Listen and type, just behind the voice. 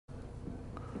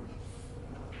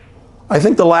I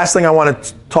think the last thing I want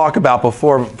to talk about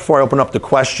before I open up the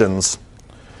questions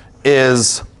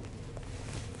is,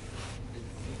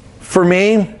 for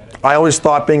me, I always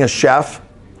thought being a chef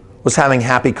was having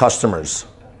happy customers.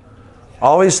 I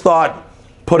always thought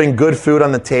putting good food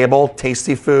on the table,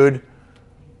 tasty food,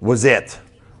 was it.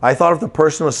 I thought if the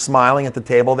person was smiling at the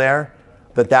table there,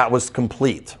 that was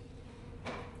complete.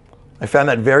 I found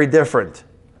that very different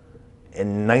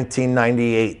in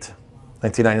 1998,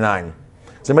 1999.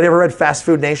 Has anybody ever read Fast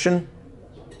Food Nation?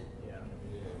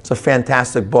 It's a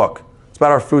fantastic book. It's about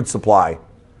our food supply,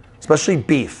 especially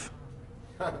beef,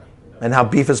 and how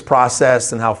beef is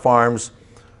processed and how farms.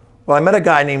 Well, I met a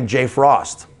guy named Jay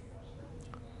Frost.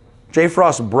 Jay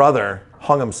Frost's brother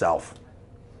hung himself.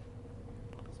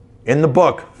 In the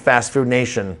book, Fast Food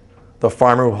Nation, the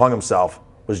farmer who hung himself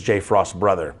was Jay Frost's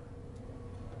brother.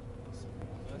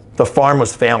 The farm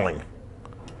was failing.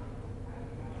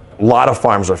 A lot of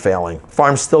farms are failing.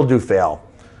 Farms still do fail.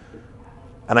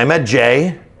 And I met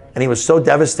Jay, and he was so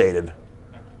devastated.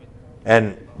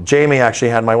 And Jamie actually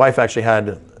had, my wife actually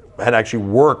had actually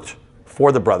worked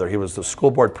for the brother. He was the school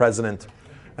board president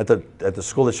at the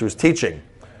school that she was teaching.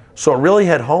 So it really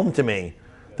hit home to me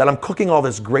that I'm cooking all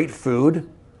this great food,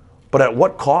 but at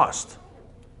what cost?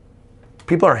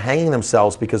 People are hanging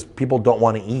themselves because people don't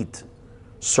want to eat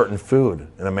certain food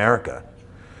in America.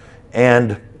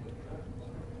 And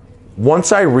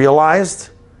once I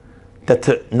realized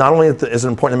that not only is it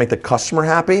important to make the customer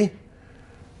happy, you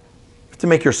have to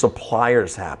make your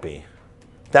suppliers happy.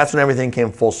 That's when everything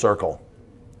came full circle.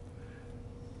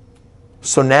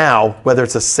 So now, whether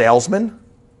it's a salesman,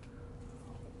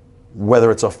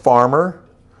 whether it's a farmer,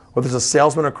 whether it's a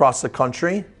salesman across the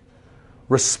country,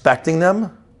 respecting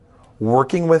them,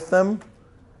 working with them,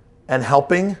 and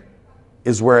helping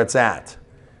is where it's at.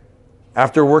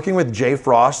 After working with Jay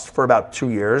Frost for about 2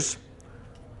 years,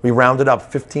 we rounded up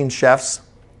 15 chefs.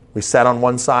 We sat on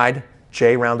one side.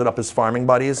 Jay rounded up his farming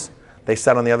buddies. They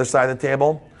sat on the other side of the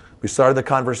table. We started the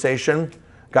conversation.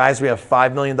 Guys, we have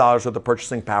 $5 million worth of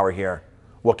purchasing power here.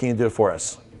 What can you do for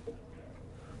us?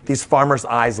 These farmers'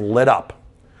 eyes lit up.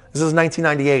 This is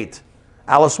 1998.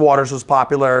 Alice Waters was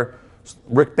popular.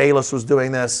 Rick Bayless was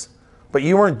doing this. But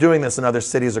you weren't doing this in other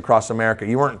cities across America.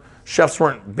 Chefs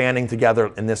weren't banding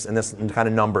together in this kind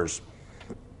of numbers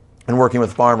and working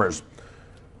with farmers.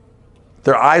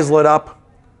 Their eyes lit up.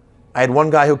 I had one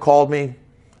guy who called me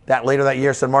later that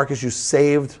year, said, Marcus, you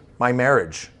saved my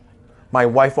marriage. My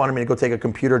wife wanted me to go take a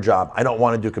computer job. I don't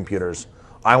want to do computers.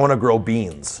 I want to grow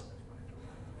beans.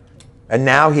 And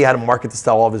now he had a market to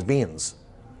sell all of his beans.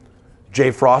 Jay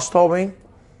Frost told me,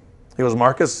 he goes,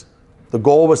 Marcus, the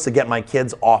goal was to get my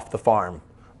kids off the farm.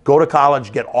 Go to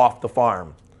college, get off the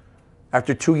farm.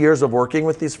 After 2 years of working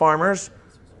with these farmers,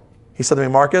 he said to me,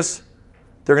 Marcus,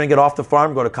 they're going to get off the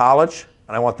farm, go to college,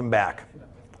 and I want them back.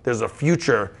 There's a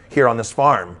future here on this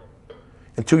farm.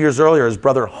 And 2 years earlier, his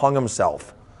brother hung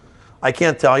himself. I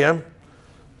can't tell you,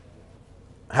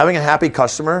 having a happy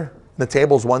customer at the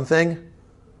table is one thing.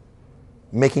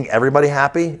 Making everybody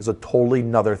happy is a totally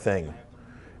another thing.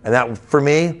 And that, for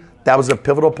me, that was a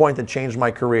pivotal point that changed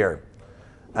my career.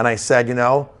 And I said,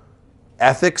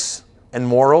 ethics and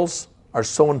morals are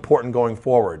so important going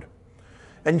forward.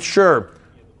 And sure,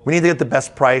 we need to get the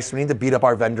best price. We need to beat up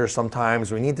our vendors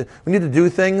sometimes. We need to do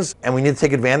things, and we need to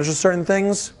take advantage of certain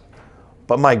things.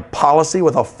 But my policy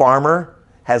with a farmer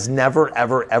has never,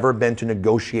 ever, ever been to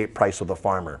negotiate price with a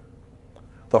farmer.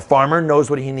 The farmer knows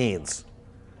what he needs.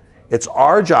 It's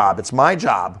our job, it's my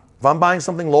job. If I'm buying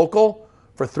something local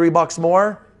for $3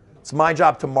 more, it's my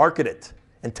job to market it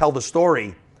and tell the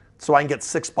story so I can get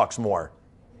 $6 more.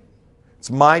 It's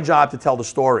my job to tell the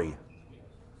story.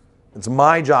 It's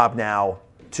my job now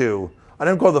I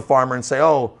don't go to the farmer and say,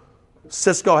 oh,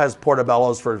 Cisco has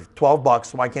portobellos for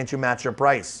 $12, why can't you match your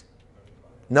price?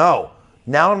 No.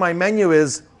 Now on my menu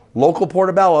is local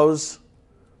portobellos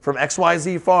from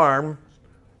XYZ farm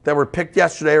that were picked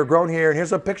yesterday or grown here, and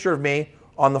here's a picture of me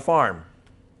on the farm.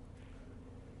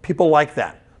 People like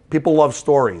that. People love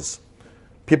stories.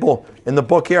 People, in the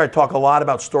book here, I talk a lot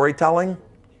about storytelling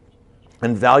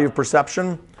and value of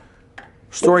perception.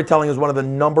 Storytelling is one of the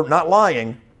not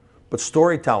lying, but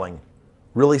storytelling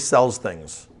really sells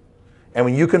things. And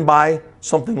when you can buy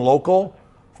something local,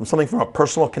 from a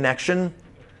personal connection,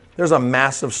 there's a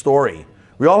massive story.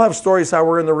 We all have stories how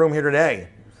we're in the room here today.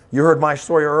 You heard my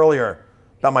story earlier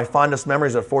about my fondest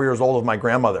memories at 4 years old of my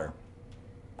grandmother.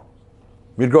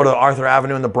 We'd go to Arthur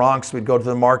Avenue in the Bronx. We'd go to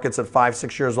the markets at 5,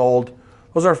 6 years old.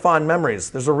 Those are fond memories.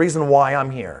 There's a reason why I'm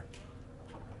here.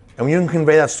 And when you can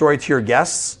convey that story to your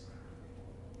guests,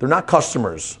 they're not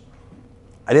customers.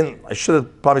 I should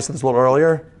have probably said this a little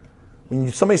earlier. When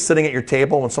somebody's sitting at your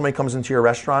table, when somebody comes into a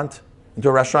restaurant,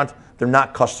 they're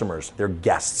not customers, they're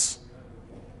guests.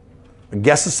 A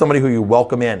guest is somebody who you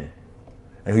welcome in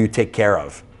and who you take care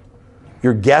of.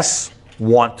 Your guests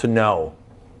want to know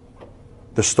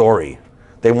the story.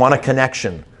 They want a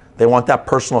connection. They want that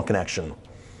personal connection.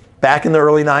 Back in the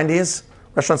early 90s,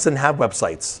 restaurants didn't have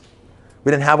websites.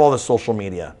 We didn't have all the social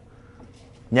media.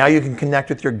 Now you can connect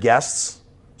with your guests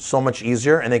so much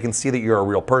easier, and they can see that you're a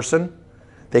real person.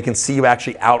 They can see you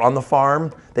actually out on the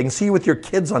farm. They can see you with your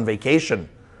kids on vacation.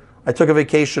 I took a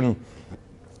vacation.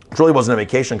 It really wasn't a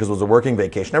vacation because it was a working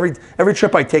vacation. Every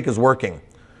trip I take is working.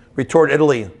 We toured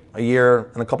Italy a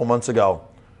year and a couple months ago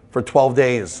for 12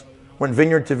 days. Went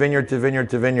vineyard to vineyard to vineyard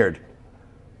to vineyard.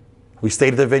 We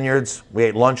stayed at the vineyards. We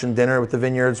ate lunch and dinner with the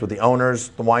vineyards, with the owners,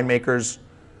 the winemakers.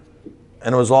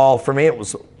 And it was all, for me, it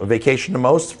was a vacation to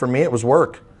most. For me, it was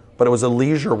work. But it was a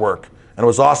leisure work. And it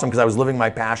was awesome because I was living my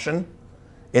passion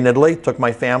in Italy, took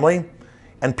my family.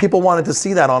 And people wanted to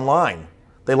see that online.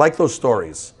 They like those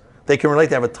stories. They can relate.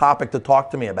 They have a topic to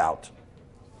talk to me about.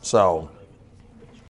 So